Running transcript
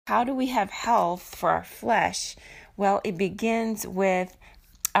How do we have health for our flesh? Well, it begins with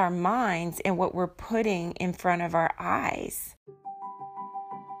our minds and what we're putting in front of our eyes.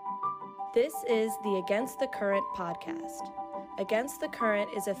 This is the Against the Current podcast. Against the Current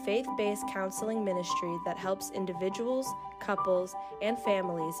is a faith-based counseling ministry that helps individuals, couples, and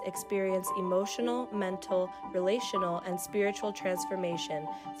families experience emotional, mental, relational, and spiritual transformation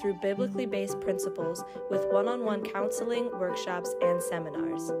through biblically based principles with one-on-one counseling, workshops, and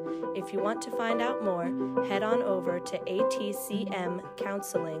seminars. If you want to find out more, head on over to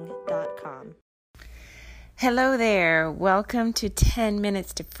atcmcounseling.com. Hello there. Welcome to 10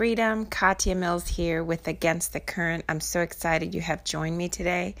 Minutes to Freedom. Katya Mills here with Against the Current. I'm so excited you have joined me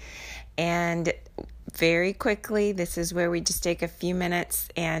today. And very quickly, this is where we just take a few minutes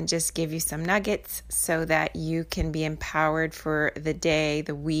and just give you some nuggets so that you can be empowered for the day,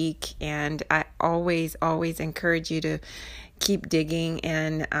 the week. And I always encourage you to keep digging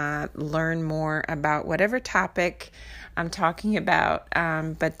and learn more about whatever topic I'm talking about.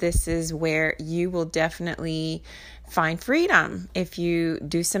 But this is where you will definitely find freedom if you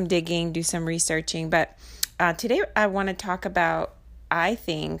do some digging, do some researching. But today I want to talk about, I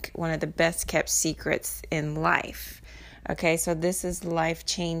think, one of the best kept secrets in life. Okay, so this is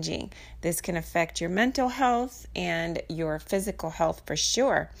life-changing. This can affect your mental health and your physical health for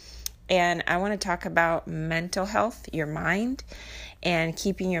sure. And I want to talk about mental health, your mind, and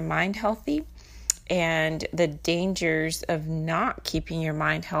keeping your mind healthy, and the dangers of not keeping your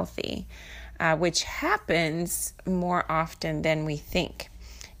mind healthy, which happens more often than we think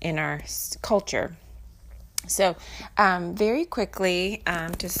in our culture. So very quickly,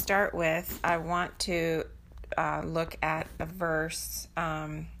 to start with, I want to look at a verse,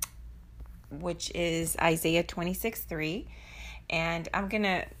 which is Isaiah 26:3, and I'm going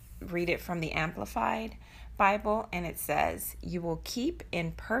to read it from the Amplified Bible, and it says, "You will keep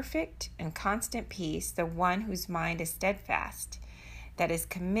in perfect and constant peace the one whose mind is steadfast, that is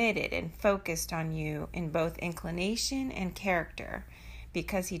committed and focused on you in both inclination and character,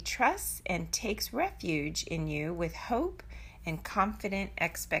 because he trusts and takes refuge in you with hope and confident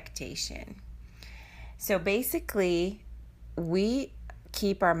expectation." So basically, we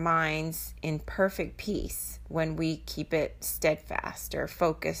keep our minds in perfect peace when we keep it steadfast or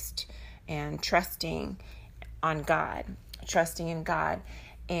focused and trusting on God, trusting in God.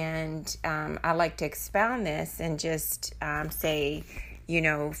 And I like to expound this and just say,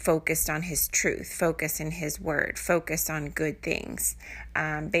 focused on his truth, focus in his word, focus on good things.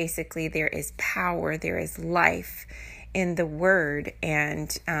 Basically, there is power, there is life in the word.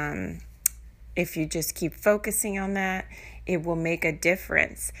 And if you just keep focusing on that, it will make a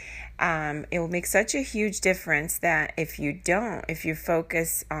difference. It will make such a huge difference that if you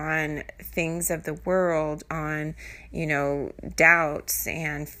focus on things of the world, on, doubts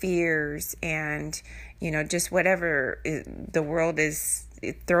and fears and, just whatever the world is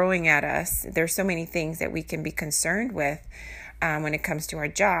throwing at us, there's so many things that we can be concerned with when it comes to our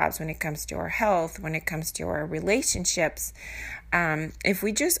jobs, when it comes to our health, when it comes to our relationships. If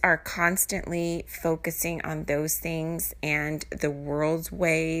we just are constantly focusing on those things and the world's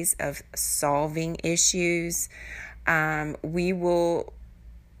ways of solving issues, we will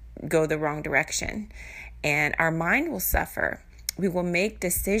go the wrong direction and our mind will suffer. We will make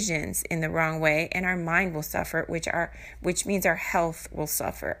decisions in the wrong way and our mind will suffer, which means our health will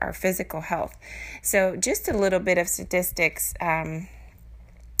suffer, our physical health. So just a little bit of statistics when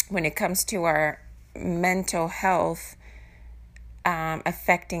it comes to our mental health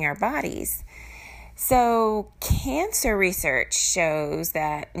affecting our bodies. So cancer research shows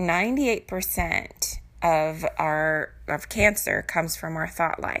that 98% of cancer comes from our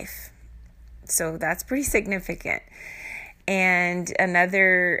thought life. So that's pretty significant. And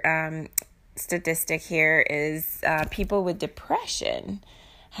another statistic here is people with depression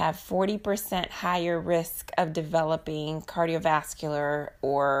have 40% higher risk of developing cardiovascular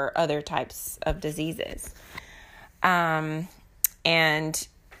or other types of diseases. And,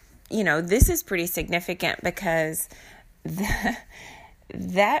 this is pretty significant because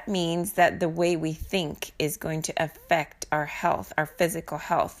that means that the way we think is going to affect our health, our physical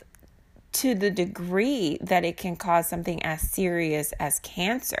health, to the degree that it can cause something as serious as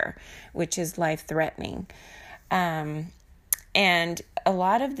cancer, which is life-threatening. And a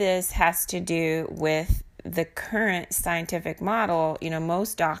lot of this has to do with the current scientific model.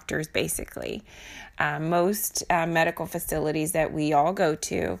 Most doctors, basically, most medical facilities that we all go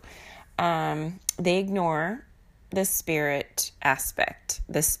to, they ignore the spirit aspect,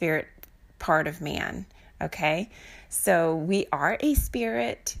 the spirit part of man. Okay, so we are a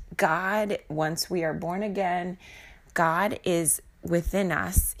spirit. God, once we are born again, God is within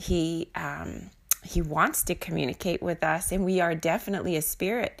us. He wants to communicate with us, and we are definitely a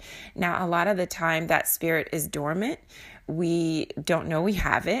spirit. Now, a lot of the time that spirit is dormant. We don't know we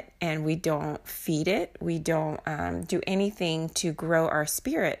have it, and we don't feed it. We don't do anything to grow our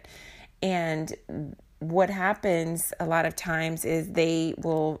spirit. And what happens a lot of times is they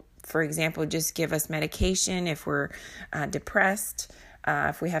will, for example, just give us medication if we're depressed,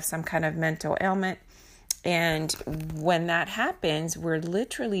 if we have some kind of mental ailment. And when that happens, we're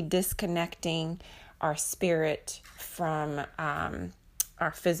literally disconnecting our spirit from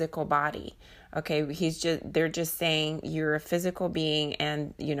our physical body. Okay, they're just saying you're a physical being,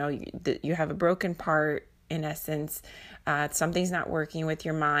 and you have a broken part. In essence, something's not working with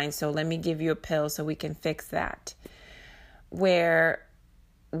your mind, so let me give you a pill so we can fix that. Where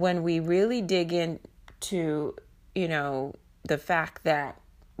when we really dig into, the fact that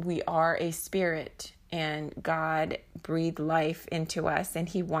we are a spirit and God breathed life into us and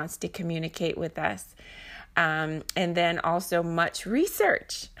He wants to communicate with us. And then also much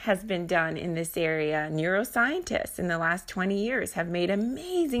research has been done in this area. Neuroscientists in the last 20 years have made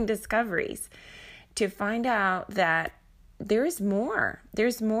amazing discoveries to find out that there's more.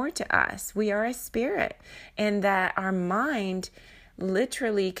 There's more to us. We are a spirit, and that our mind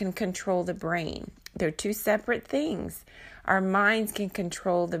literally can control the brain. They're two separate things. Our minds can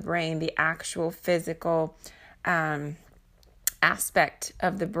control the brain, the actual physical aspect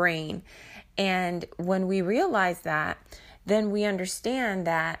of the brain. And when we realize that, then we understand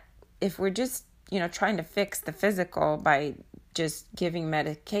that if we're just, trying to fix the physical by just giving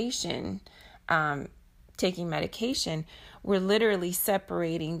medication, taking medication, we're literally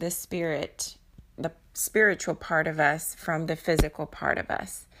separating the spiritual part of us from the physical part of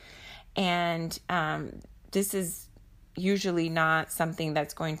us. And this is usually not something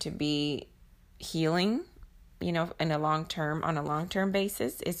that's going to be healing, on a long-term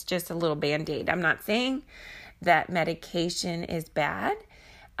basis. It's just a little Band-Aid. I'm not saying that medication is bad.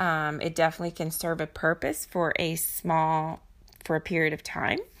 It definitely can serve a purpose for a period of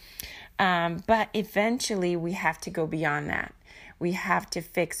time. But eventually we have to go beyond that. We have to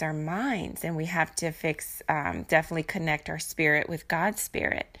fix our minds, and we have to definitely connect our spirit with God's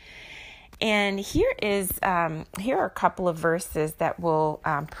spirit. And here are a couple of verses that will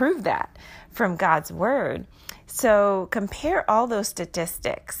prove that from God's word. So compare all those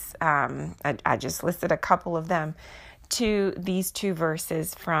statistics. I just listed a couple of them to these two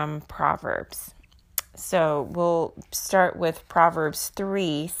verses from Proverbs. So we'll start with Proverbs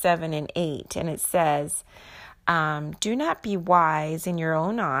 3, 7, and 8. And it says, do not be wise in your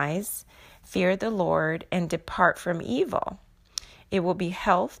own eyes. Fear the Lord and depart from evil. It will be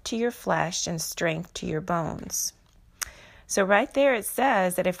health to your flesh and strength to your bones. So right there it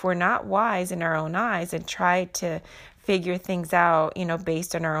says that if we're not wise in our own eyes and try to figure things out,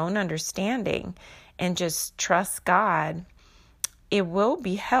 based on our own understanding and just trust God, it will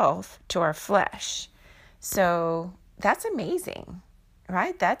be health to our flesh. So that's amazing,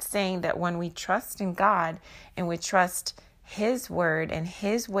 right? That's saying that when we trust in God and we trust His word and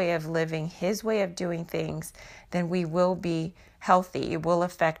His way of living, His way of doing things, then we will be healthy. It will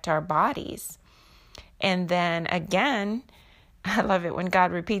affect our bodies. And then again, I love it when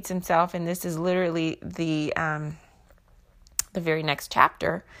God repeats Himself, and this is literally the very next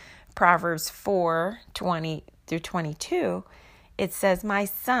chapter, Proverbs 4:20 through 22. It says, my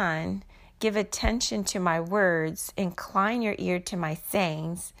son, give attention to my words, incline your ear to my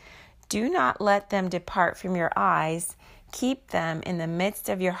sayings. Do not let them depart from your eyes. Keep them in the midst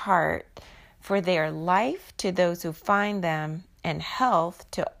of your heart, for they are life to those who find them and health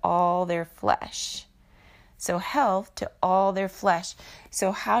to all their flesh. So health to all their flesh.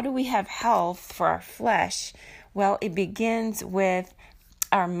 So how do we have health for our flesh? Well, it begins with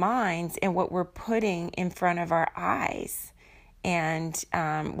our minds and what we're putting in front of our eyes, and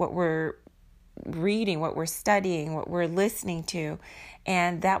what we're reading, what we're studying, what we're listening to.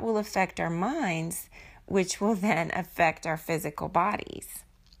 And that will affect our minds, which will then affect our physical bodies.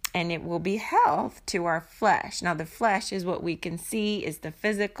 And it will be health to our flesh. Now, the flesh is what we can see, is the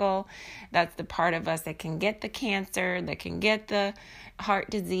physical. That's the part of us that can get the cancer, that can get the heart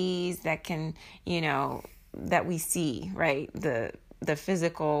disease, that can, that we see, right? The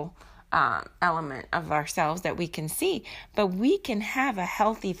physical element of ourselves that we can see. But we can have a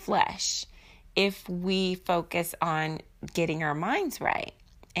healthy flesh if we focus on getting our minds right.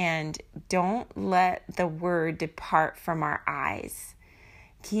 And don't let the word depart from our eyes.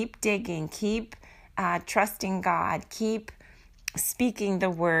 Keep digging, keep trusting God, keep speaking the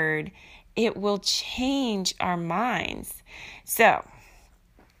word. It will change our minds. So,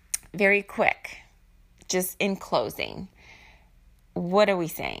 very quick, just in closing, what are we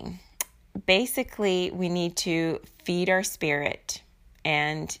saying? Basically, we need to feed our spirit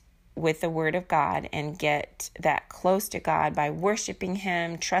and with the Word of God and get that close to God by worshiping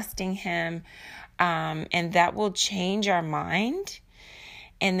Him, trusting Him, and that will change our mind.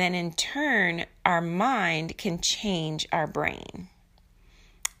 And then in turn, our mind can change our brain.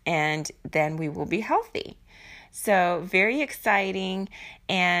 And then we will be healthy. So very exciting.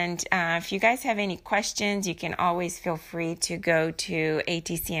 And if you guys have any questions, you can always feel free to go to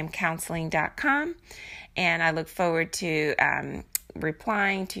atcmcounseling.com. And I look forward to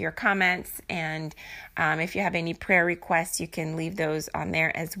replying to your comments. And if you have any prayer requests, you can leave those on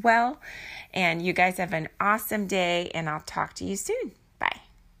there as well. And you guys have an awesome day, and I'll talk to you soon.